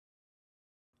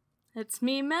It's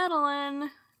me,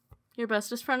 Madeline. Your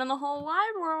bestest friend in the whole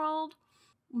wide world.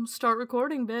 Start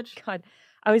recording, bitch. God,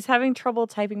 I was having trouble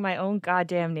typing my own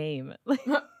goddamn name.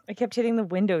 I kept hitting the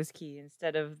Windows key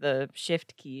instead of the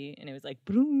Shift key, and it was like,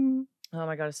 boom. Oh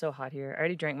my God, it's so hot here. I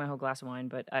already drank my whole glass of wine,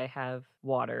 but I have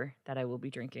water that I will be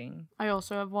drinking. I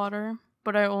also have water,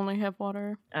 but I only have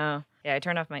water. Oh, yeah, I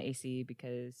turned off my AC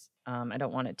because I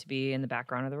don't want it to be in the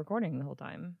background of the recording the whole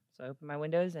time. So I open my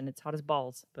windows and it's hot as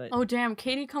balls. But oh damn,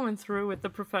 Katie coming through with the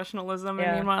professionalism, Yeah.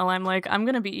 and meanwhile I'm like, I'm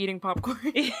gonna be eating popcorn.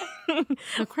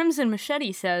 The Crimson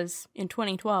Machete says, in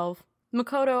 2012,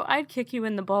 Makoto, I'd kick you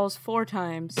in the balls 4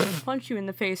 times, punch you in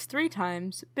the face 3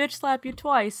 times, bitch slap you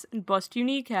twice, and bust you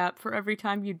kneecap for every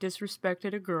time you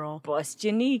disrespected a girl. bust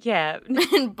your kneecap.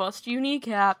 And bust you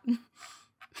kneecap.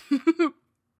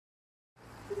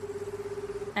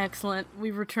 Excellent.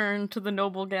 We've returned to the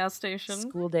noble gas station.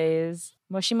 School days.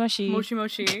 Moshi moshi. Moshi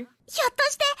moshi. ひょっと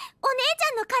してお姉ち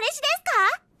ゃんの彼氏です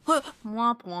か？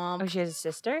 Womp womp. Oh, she has a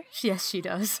sister? Yes, she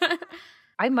does.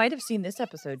 I might have seen this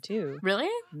episode too. Really?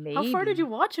 Maybe. How far did you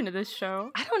watch into this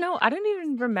show? I don't know. I don't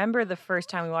even remember the first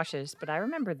time we watched this, but I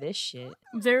remember this shit.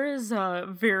 There is a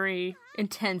very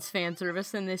intense fan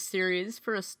service in this series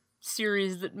for a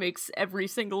series that makes every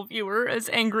single viewer as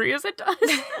angry as it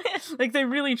does. Like, they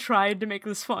really tried to make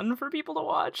this fun for people to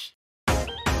watch.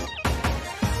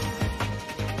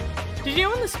 Did you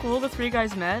know in the school the 3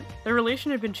 guys met? Their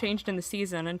relation had been changed in the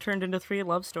season and turned into 3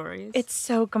 love stories. It's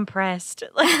so compressed.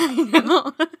 I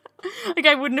know. Like,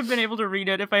 I wouldn't have been able to read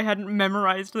it if I hadn't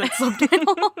memorized that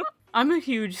subtitle. I'm a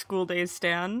huge School Days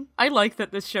stan. I like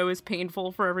that this show is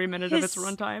painful for every minute of its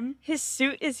runtime. His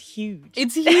suit is huge.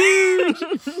 It's huge!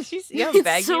 Did you see how It's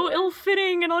baggy so it was?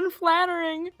 ill-fitting and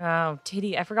unflattering. Oh,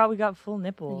 titty. I forgot we got full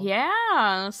nipple.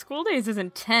 Yeah, School Days is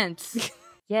intense.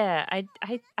 Yeah,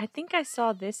 I think I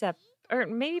saw this or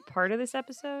maybe part of this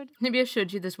episode. Maybe I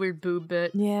showed you this weird boob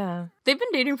bit. Yeah. They've been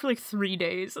dating for like 3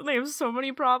 days, and they have so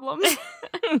many problems.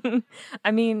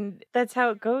 I mean, that's how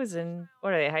it goes in,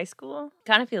 what are they, high school?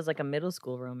 Kind of feels like a middle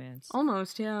school romance.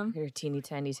 Almost, yeah. Your teeny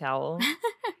tiny towel.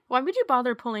 Why would you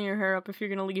bother pulling your hair up if you're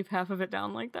gonna leave half of it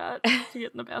down like that to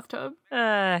get in the bathtub?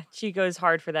 She goes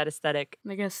hard for that aesthetic.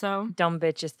 I guess so. Dumb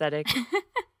bitch aesthetic.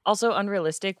 Also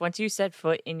unrealistic. Once you set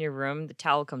foot in your room, the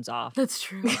towel comes off. That's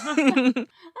true. I don't know,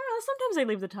 sometimes I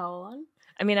leave the towel on.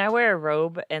 I mean, I wear a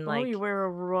robe and Oh, you wear a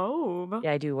robe?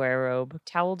 Yeah, I do wear a robe.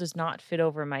 Towel does not fit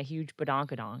over my huge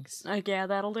badonkadonks. Like, yeah,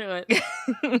 that'll do it.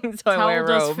 So I wear Towel a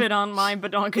does robe. fit on my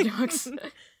badonkadonks.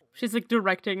 She's like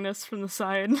directing this from the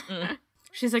side.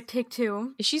 She's like, take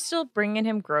 2. Is she still bringing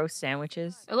him gross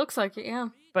sandwiches? It looks like it, yeah.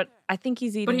 But I think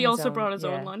he's eating But he his also own. brought his Yeah.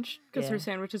 own lunch, because Yeah. her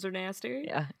sandwiches are nasty.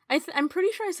 Yeah. I'm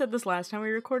pretty sure I said this last time we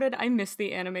recorded. I miss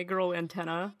the anime girl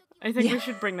antenna. I think we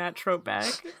should bring that trope back.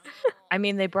 I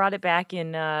mean, they brought it back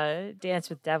in Dance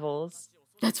with Devils.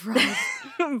 That's right.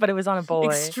 But it was on a boy.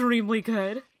 Extremely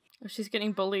good. Oh, she's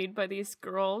getting bullied by these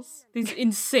girls. These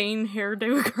insane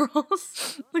hairdo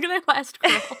girls. Look at that last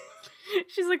girl.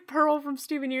 She's like Pearl from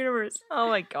Steven Universe. Oh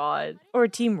my God. Or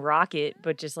Team Rocket,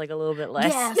 but just like a little bit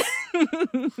less. Yes.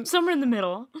 Somewhere in the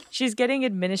middle. She's getting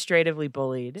administratively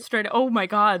bullied. Straight. Oh my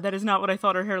God, that is not what I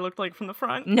thought her hair looked like from the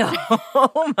front. No.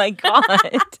 Oh my God.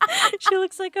 She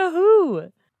looks like a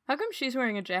who? How come she's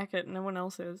wearing a jacket and no one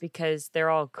else is? Because they're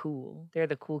all cool. They're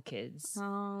the cool kids.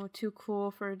 Oh, too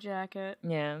cool for a jacket.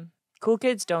 Yeah. Cool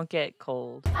kids don't get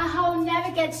cold. A hoe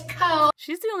never gets cold.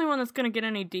 She's the only one that's gonna get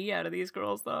any D out of these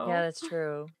girls, though. Yeah, that's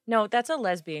true. No, that's a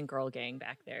lesbian girl gang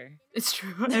back there. It's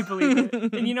true. I believe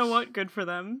it. And you know what? Good for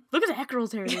them. Look at that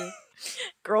girl's hair, dude.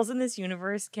 Girls in this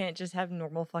universe can't just have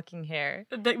normal fucking hair.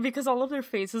 Because all of their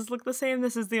faces look the same,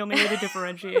 this is the only way to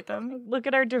differentiate them. Look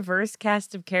at our diverse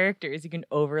cast of characters. You can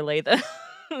overlay them.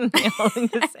 They all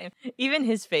look the same. Even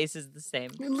his face is the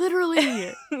same.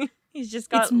 Literally. He's just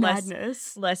got It's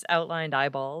madness. less outlined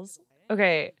eyeballs.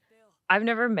 Okay, I've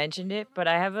never mentioned it, but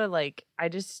I have I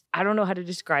don't know how to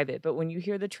describe it, but when you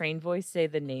hear the train voice say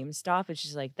the name stop, it's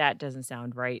just like, that doesn't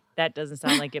sound right. That doesn't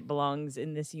sound like it belongs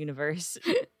in this universe.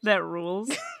 That rules.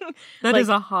 That is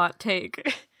a hot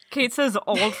take. Kate says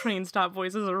all train stop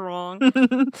voices are wrong.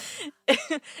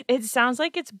 It sounds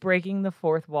like it's breaking the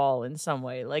fourth wall in some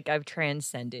way, like I've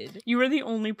transcended. You are the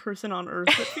only person on Earth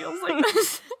that feels like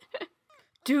this.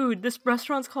 Dude, this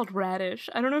restaurant's called Radish.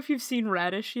 I don't know if you've seen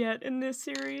Radish yet in this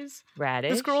series. Radish?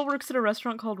 This girl works at a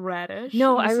restaurant called Radish.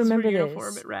 No, and I this is her remember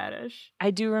uniform this. at Radish. I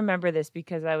do remember this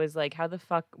because I was like, why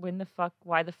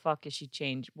the fuck is she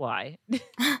changed? Why?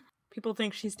 People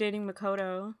think she's dating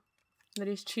Makoto, that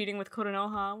he's cheating with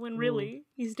Kotonoha, when really,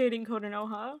 he's dating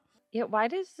Kotonoha. Yeah, why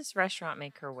does this restaurant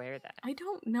make her wear that? I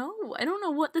don't know. I don't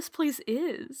know what this place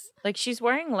is. Like, she's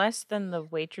wearing less than the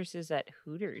waitresses at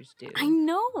Hooters do. I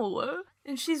know.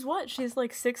 And she's what? She's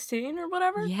like 16 or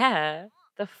whatever? Yeah.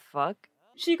 The fuck?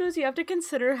 She goes, you have to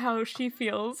consider how she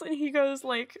feels. And he goes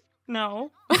like,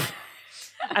 no.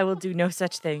 I will do no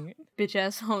such thing. Bitch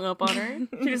ass hung up on her.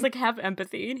 She was like, have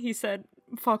empathy. And he said,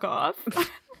 fuck off.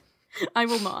 I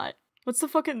will not. What's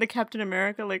the Captain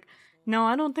America? Like, no,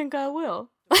 I don't think I will.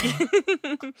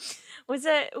 Was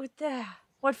that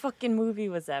what fucking movie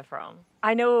was that from?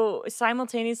 I know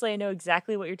simultaneously I know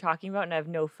exactly what you're talking about and I have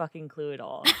no fucking clue at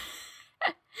all.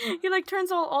 He like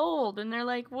turns all old and they're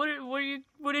like, what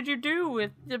did you do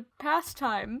with the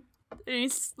pastime? And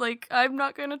he's like, I'm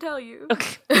not gonna tell you.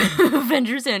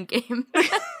 Avengers Endgame.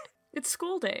 It's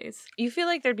school days. You feel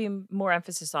like there'd be more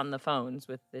emphasis on the phones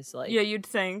with this, like... Yeah, you'd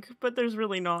think, but there's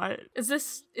really not. Is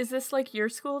this like your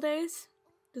school days?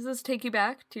 Does this take you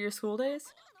back to your school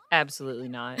days? Absolutely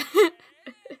not.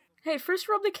 Hey, first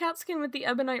rub the cat skin with the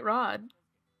ebonite rod.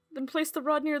 Then place the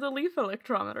rod near the leaf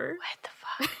electrometer. What the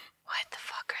fuck? What the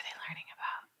fuck are they learning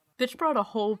about? Bitch brought a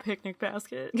whole picnic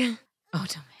basket.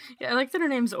 Otome. Yeah, I like that her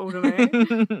name's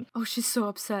Otome. Oh, she's so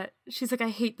upset. She's like, I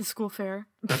hate the school fair.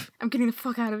 I'm getting the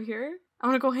fuck out of here. I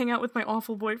want to go hang out with my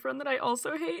awful boyfriend that I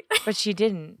also hate. But she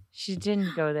didn't. She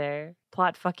didn't go there.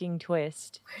 Plot fucking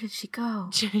twist. Where did she go?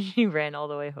 She ran all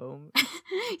the way home.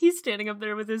 He's standing up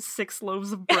there with his 6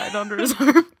 loaves of bread under his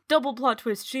arm. Double plot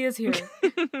twist. She is here.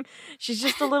 She's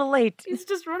just a little late. He's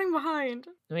just running behind.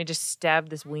 Let me just stab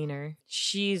this wiener.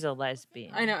 She's a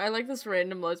lesbian. I know. I like this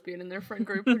random lesbian in their friend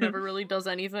group who never really does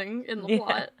anything in the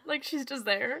plot. Like, she's just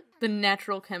there. The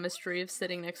natural chemistry of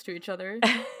sitting next to each other.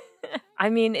 I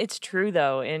mean, it's true,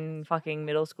 though. In fucking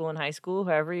middle school and high school,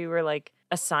 whoever you were, like,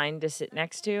 assigned to sit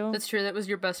next to. That's true. That was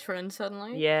your best friend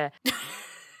suddenly? Yeah.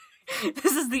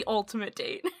 This is the ultimate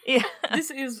date. Yeah.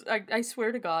 This is, I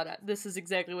swear to God, this is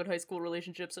exactly what high school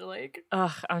relationships are like.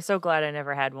 Ugh, I'm so glad I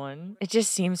never had one. It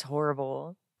just seems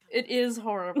horrible. It is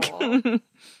horrible.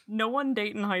 No one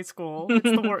date in high school. It's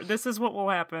the worst. This is what will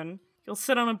happen. You'll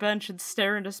sit on a bench and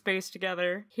stare into space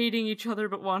together, hating each other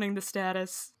but wanting the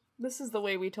status. This is the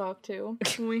way we talk too.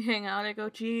 When we hang out, I go,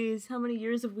 geez, how many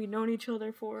years have we known each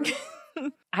other for?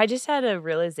 I just had a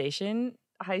realization.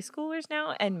 High schoolers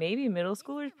now, and maybe middle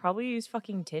schoolers, probably use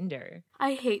fucking Tinder.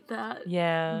 I hate that.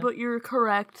 Yeah. But you're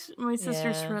correct. My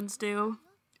sister's friends do.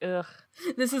 Ugh.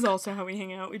 This is also how we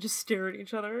hang out. We just stare at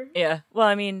each other. Yeah. Well,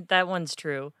 I mean, that one's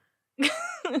true.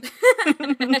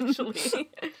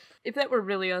 Actually. If that were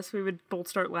really us, we would both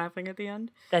start laughing at the end.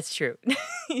 That's true.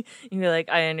 You'd be like,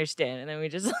 I understand. And then we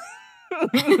just...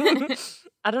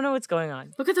 I don't know what's going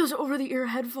on. Look at those over-the-ear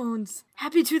headphones.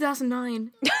 Happy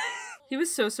 2009. He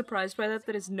was so surprised by that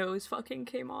his nose fucking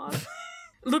came off.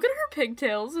 Look at her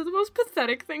pigtails. They're the most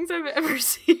pathetic things I've ever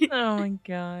seen. Oh my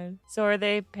god. So are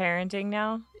they parenting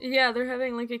now? Yeah, they're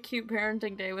having like a cute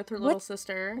parenting day with her little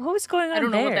sister. What was going on I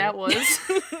don't there? know what that was.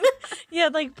 Yeah,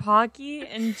 like Pocky,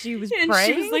 and she was and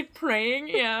praying? she was like praying,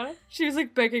 yeah. She was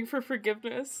like begging for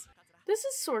forgiveness. This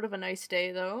is sort of a nice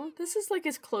day though. This is like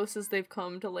as close as they've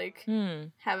come to like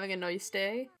having a nice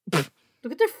day.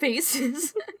 Look at their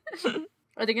faces.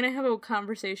 Are they gonna have a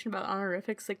conversation about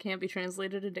honorifics that can't be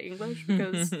translated into English?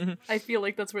 Because I feel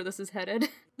like that's where this is headed.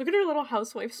 Look at her little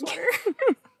housewife sweater.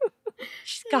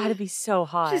 She's gotta be so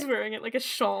hot. She's wearing it like a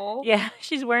shawl. Yeah,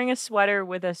 she's wearing a sweater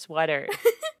with a sweater.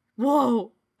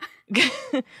 Whoa!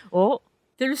 Oh.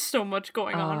 There's so much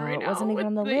going on right now wasn't even with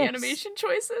on the the lips. animation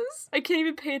choices. I can't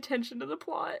even pay attention to the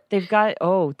plot. They've got,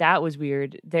 that was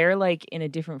weird. They're like in a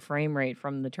different frame rate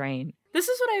from the train. This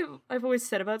is what I've always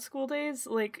said about school days.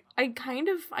 Like, I kind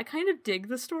of dig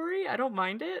the story. I don't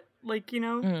mind it. Like, you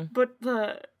know, but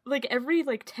every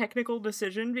like technical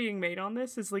decision being made on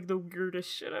this is like the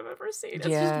weirdest shit I've ever seen. It's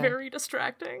just very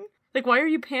distracting. Like, why are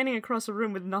you panning across a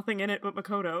room with nothing in it but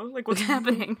Makoto? Like, what's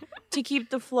happening? To keep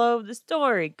the flow of the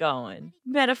story going.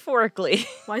 Metaphorically.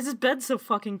 Why is this bed so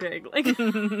fucking big? Like,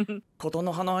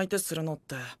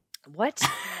 what?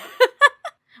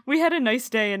 We had a nice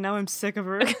day and now I'm sick of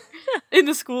her. In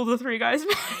the school the three guys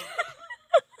met.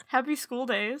 Happy school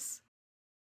days.